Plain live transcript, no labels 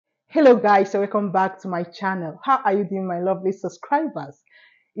Hello guys, so welcome back to my channel. How are you doing, my lovely subscribers?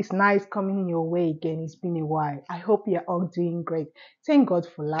 It's nice coming your way again. It's been a while. I hope you're all doing great. Thank God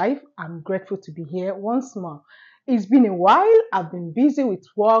for life. I'm grateful to be here once more. It's been a while. I've been busy with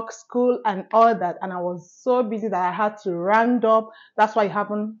work, school, and all that, and I was so busy that I had to round up. That's why you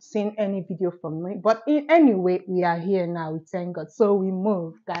haven't seen any video from me. But in any way, we are here now. We thank God. So we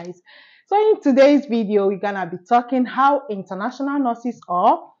move, guys. So in today's video, we're gonna be talking how international nurses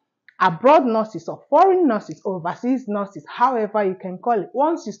or abroad nurses or foreign nurses, overseas nurses, however you can call it.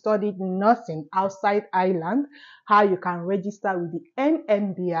 Once you studied nursing outside Ireland, how you can register with the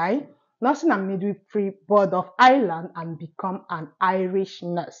Nmbi, Nursing and Midwifery Board of Ireland, and become an Irish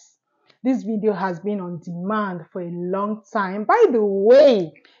nurse. This video has been on demand for a long time. By the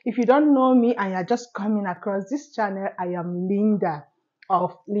way, if you don't know me and you're just coming across this channel, I am Linda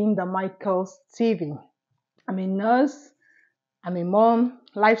of Linda Michaels TV. I'm a nurse, I'm a mom,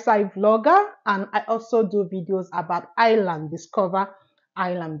 lifestyle vlogger, and I also do videos about Ireland, discover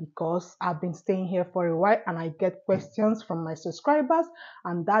Ireland, because I've been staying here for a while and I get questions from my subscribers,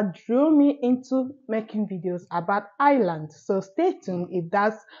 and that drew me into making videos about Ireland. So stay tuned if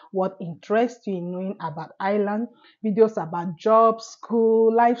that's what interests you in knowing about Ireland. Videos about jobs,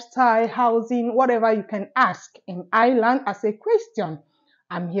 school, lifestyle, housing, whatever you can ask in Ireland as a question,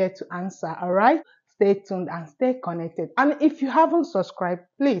 I'm here to answer, all right? Stay tuned and stay connected. And if you haven't subscribed,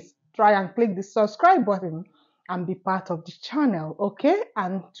 please try and click the subscribe button and be part of the channel, okay?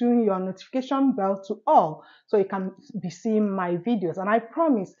 And tune your notification bell to all so you can be seeing my videos. And I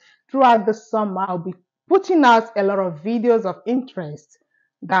promise throughout the summer, I'll be putting out a lot of videos of interest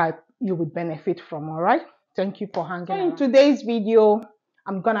that you would benefit from, all right? Thank you for hanging out. In today's video,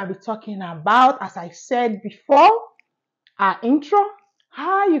 I'm gonna be talking about, as I said before, our intro,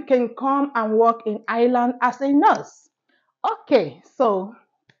 how you can come and work in Ireland as a nurse. Okay, so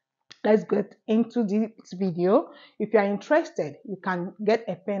let's get into this video. If you are interested, you can get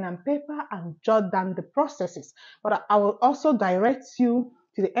a pen and paper and jot down the processes. But I will also direct you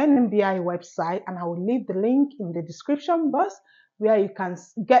to the Nmbi website, and I will leave the link in the description box where you can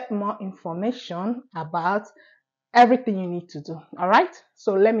get more information about everything you need to do. All right,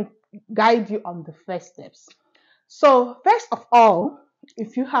 so let me guide you on the first steps. So first of all,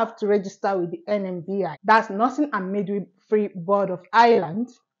 if you have to register with the Nmbi, that's Nursing and Midwifery Board of Ireland,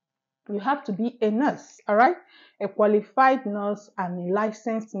 you have to be a nurse, all right? A qualified nurse and a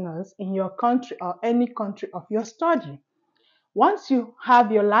licensed nurse in your country or any country of your study. Once you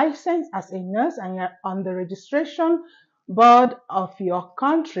have your license as a nurse and you're on the registration board of your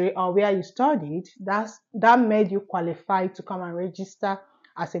country or where you studied, that made you qualified to come and register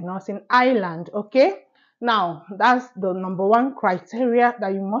as a nurse in Ireland, okay? Now, that's the number one criteria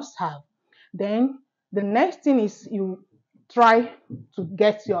that you must have. Then the next thing is you try to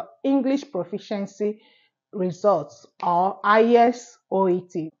get your English proficiency results or IS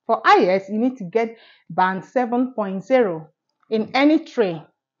OET. For IS, you need to get band 7.0 in any tray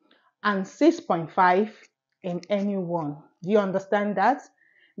and 6.5 in any one. Do you understand that?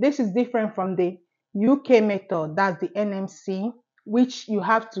 This is different from the UK method, that's the NMC, which you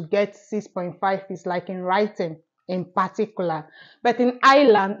have to get 6.5, is like in writing in particular. But in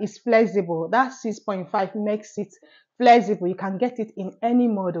Ireland, it's flexible. That 6.5 makes it flexible. You can get it in any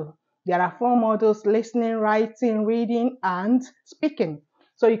model. There are 4 models: listening, writing, reading, and speaking.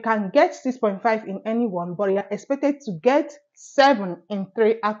 So you can get 6.5 in any one, but you're expected to get 7 in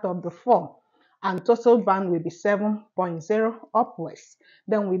 3 out of the 4. And total band will be 7.0 upwards.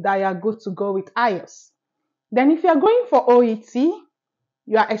 Then with that, you're good to go with IELTS. Then if you're going for OET,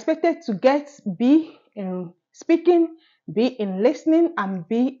 you are expected to get B in speaking, B in listening, and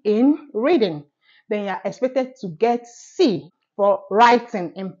B in reading. Then you're expected to get C for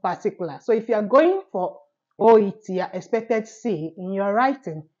writing in particular. So if you're going for OET, you're expected C in your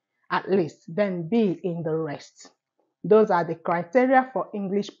writing at least, then B in the rest. Those are the criteria for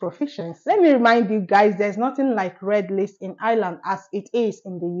English proficiency. Let me remind you guys, there's nothing like red list in Ireland as it is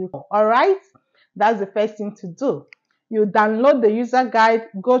in the UK. All right, that's the first thing to do. You download the user guide,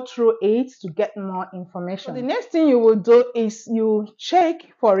 go through it to get more information. So the next thing you will do is you check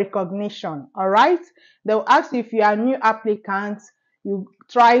for recognition. All right, they'll ask you if you are a new applicant. You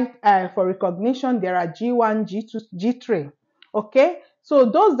try for recognition. There are G1, G2, G3. Okay, so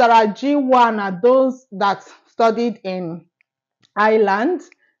those that are G1 are those that studied in Ireland.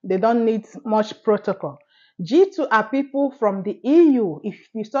 They don't need much protocol. G2 are people from the EU. If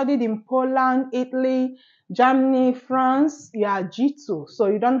you studied in Poland, Italy, Germany, France, you are G2, so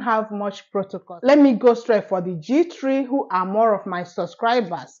you don't have much protocol. Let me go straight for the G3, who are more of my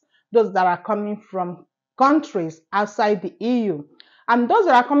subscribers, those that are coming from countries outside the EU. And those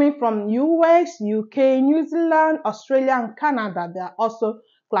that are coming from US, UK, New Zealand, Australia, and Canada, they are also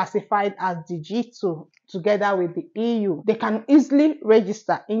classified as the G2 together with the EU. They can easily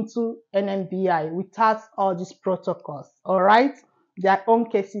register into Nmbi without all these protocols. All right, their own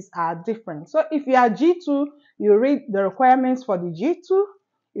cases are different. So if you are G2, you read the requirements for the G2.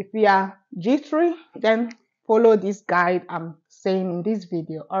 If you are G3, then follow this guide I'm saying in this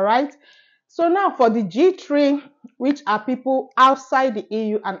video. All right. So now for the G3, which are people outside the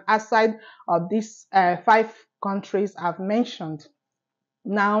EU and outside of these 5 countries I've mentioned.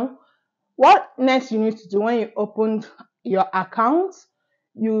 Now, what next you need to do when you opened your account?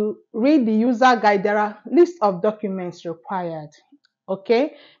 You read the user guide. There are list of documents required.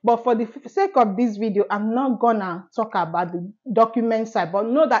 Okay, but for the sake of this video, I'm not gonna talk about the document side, but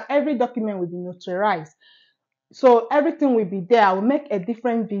know that every document will be notarized. So everything will be there. I will make a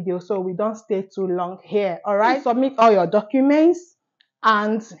different video so we don't stay too long here. All right, submit all your documents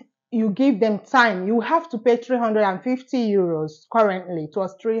and you give them time. You have to pay 350 euros currently. It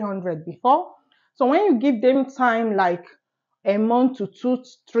was 300 before. So when you give them time, like a month to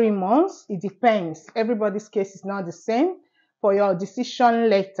 2-3 months, it depends. Everybody's case is not the same. For your decision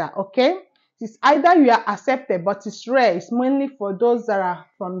letter, okay, it's either you are accepted, but it's rare. It's mainly for those that are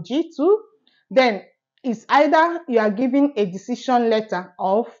from G2. Then it's either you are giving a decision letter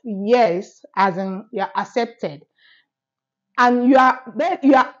of yes, as in you are accepted, and you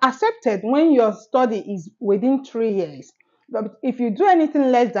are accepted when your study is within 3 years. But if you do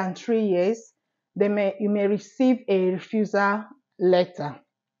anything less than 3 years, you may receive a refusal letter.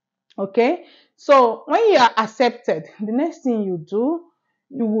 Okay, so when you are accepted, the next thing you do,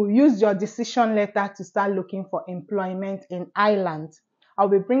 you will use your decision letter to start looking for employment in Ireland. I'll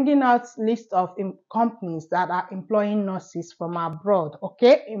be bringing out list of companies that are employing nurses from abroad,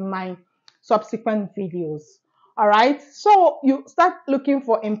 okay, in my subsequent videos. All right, so you start looking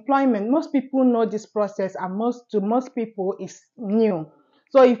for employment. Most people know this process, and most people it's new.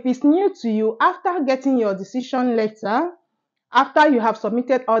 So if it's new to you, after getting your decision letter, after you have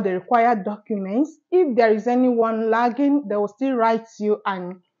submitted all the required documents, if there is anyone lagging, they will still write you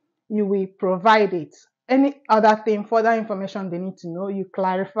and you will provide it. Any other thing, further information they need to know, you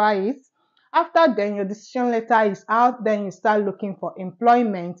clarify it. After then, your decision letter is out, then you start looking for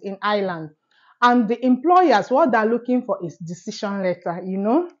employment in Ireland. And the employers, what they're looking for is decision letter, you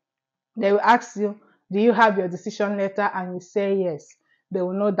know. They will ask you, do you have your decision letter? And you say yes. They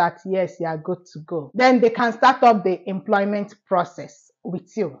will know that yes, you are good to go. Then they can start up the employment process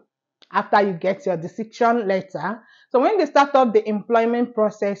with you after you get your decision letter. So when they start up the employment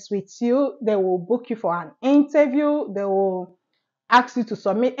process with you, they will book you for an interview. They will ask you to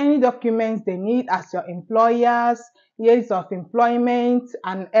submit any documents they need as your employers, years of employment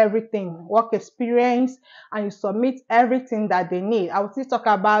and everything, work experience, and you submit everything that they need. I will still talk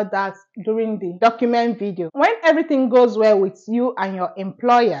about that during the document video. When everything goes well with you and your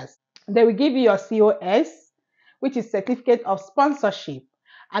employers, they will give you your COS, which is certificate of sponsorship,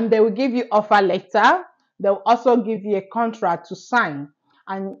 and they will give you offer letter. They will also give you a contract to sign.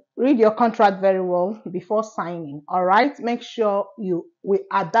 And read your contract very well before signing. All right, make sure you will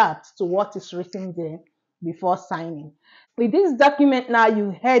adapt to what is written there before signing. With this document now,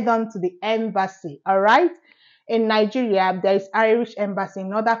 you head on to the embassy. All right, in Nigeria there is Irish embassy.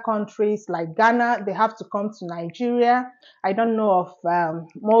 In other countries like Ghana, they have to come to Nigeria. I don't know of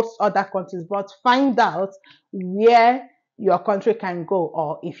most other countries, but find out where your country can go,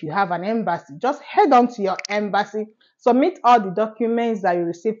 or if you have an embassy, just head on to your embassy. Submit all the documents that you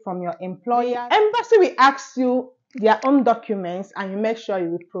receive from your employer. Embassy will ask you their own documents and you make sure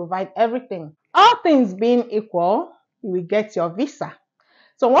you will provide everything. All things being equal, you will get your visa.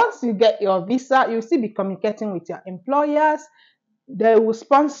 So once you get your visa, you'll still be communicating with your employers. They will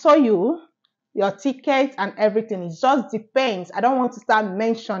sponsor you, your ticket and everything. It just depends. I don't want to start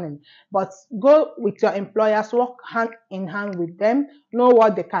mentioning, but go with your employers, work hand in hand with them, know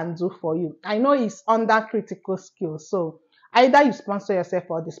what they can do for you. I know it's under critical skills, so either you sponsor yourself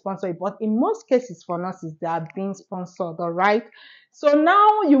or they sponsor you, but in most cases for nurses, they are being sponsored. All right, so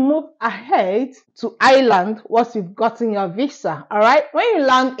now you move ahead to Ireland once you've gotten your visa. All right, when you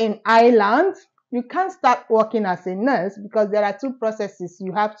land in Ireland, you can't start working as a nurse because there are 2 processes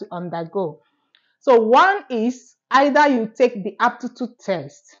you have to undergo. So one is either you take the aptitude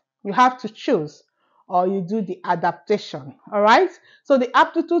test, you have to choose, or you do the adaptation. All right, so the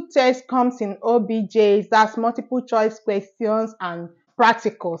aptitude test comes in OBJs, that's multiple choice questions and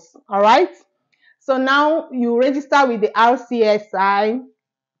practicals. All right, so now you register with the RCSI.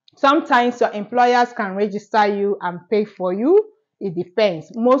 Sometimes your employers can register you and pay for you. It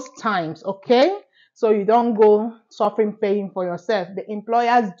depends. Most times, okay? so you don't go suffering paying for yourself. The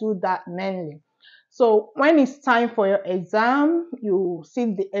employers do that mainly. So when it's time for your exam, you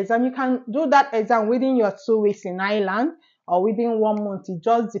sit the exam. You can do that exam within your 2 weeks in Ireland or within 1 month. It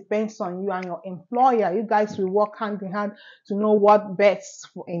just depends on you and your employer. You guys will work hand in hand to know what best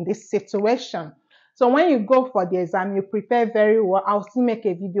in this situation. So when you go for the exam, you prepare very well. I'll still make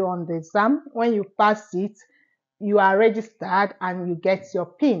a video on the exam. When you pass it, you are registered and you get your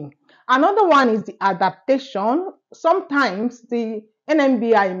PIN. Another one is the adaptation. Sometimes the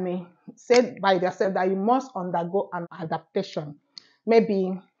NMBI may say by themselves that you must undergo an adaptation.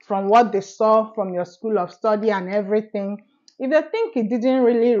 Maybe from what they saw from your school of study and everything. If they think it didn't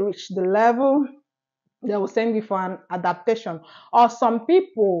really reach the level, they will send you for an adaptation. Or some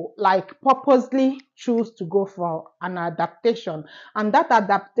people like purposely choose to go for an adaptation, and that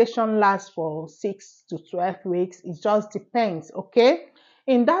adaptation lasts for 6 to 12 weeks. It just depends. Okay,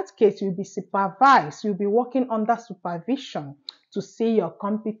 in that case you'll be supervised, you'll be working under supervision to see your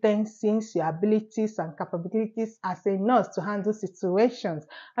competencies, your abilities and capabilities as a nurse to handle situations,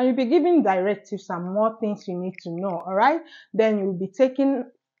 and you'll be given directives and more things you need to know. All right, then you'll be taking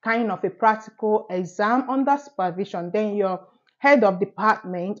kind of a practical exam under supervision. Then your head of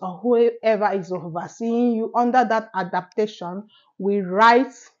department or whoever is overseeing you under that adaptation will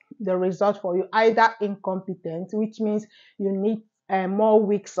write the result for you, either incompetent, which means you need more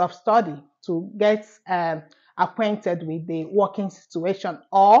weeks of study to get acquainted with the working situation,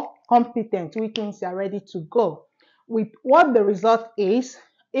 or competent, which means you're ready to go. With what the result is,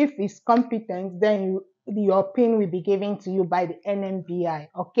 if it's competent, then your PIN will be given to you by the NMBI.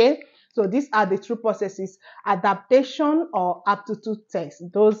 Okay, so these are the two processes: adaptation or aptitude test.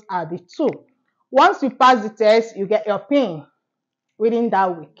 Those are the two. Once you pass the test, you get your PIN within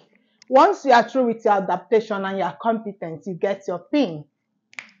that week. Once you are through with your adaptation and you are competent, you get your PIN.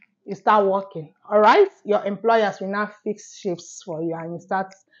 You start working. All right, your employers will now fix shifts for you and you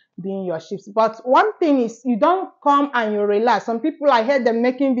start doing your shifts. But one thing is, you don't come and you relax. Some people, I heard them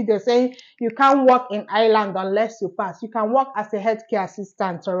making videos saying you can't work in Ireland unless you pass. You can work as a healthcare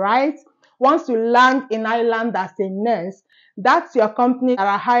assistant. All right, once you land in Ireland as a nurse, that's your company that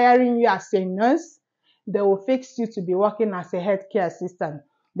are hiring you as a nurse. They will fix you to be working as a healthcare assistant.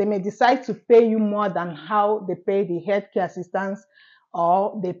 They may decide to pay you more than how they pay the healthcare assistants,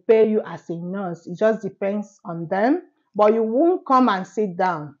 or they pay you as a nurse. It just depends on them. But you won't come and sit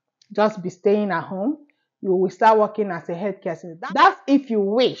down, just be staying at home. You will start working as a healthcare assistant. That's if you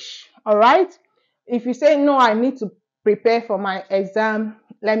wish. All right, if you say no, I need to prepare for my exam,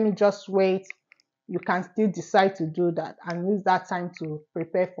 let me just wait, you can still decide to do that and use that time to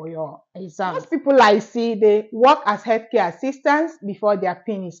prepare for your exam. Most people I see, they work as healthcare assistants before their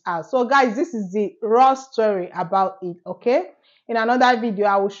PIN is out. So guys, this is the raw story about it. Okay, in another video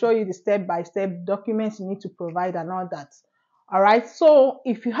I will show you the step-by-step documents you need to provide and all that. All right, so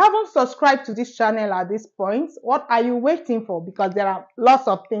if you haven't subscribed to this channel at this point, what are you waiting for? Because there are lots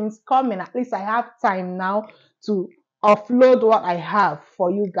of things coming. At least I have time now to upload what I have for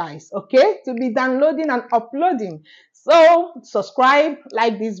you guys, okay, to be downloading and uploading. So subscribe,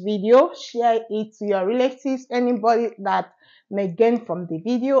 like this video, share it to your relatives, anybody that may gain from the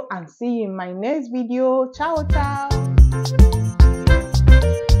video, and see you in my next video. Ciao ciao.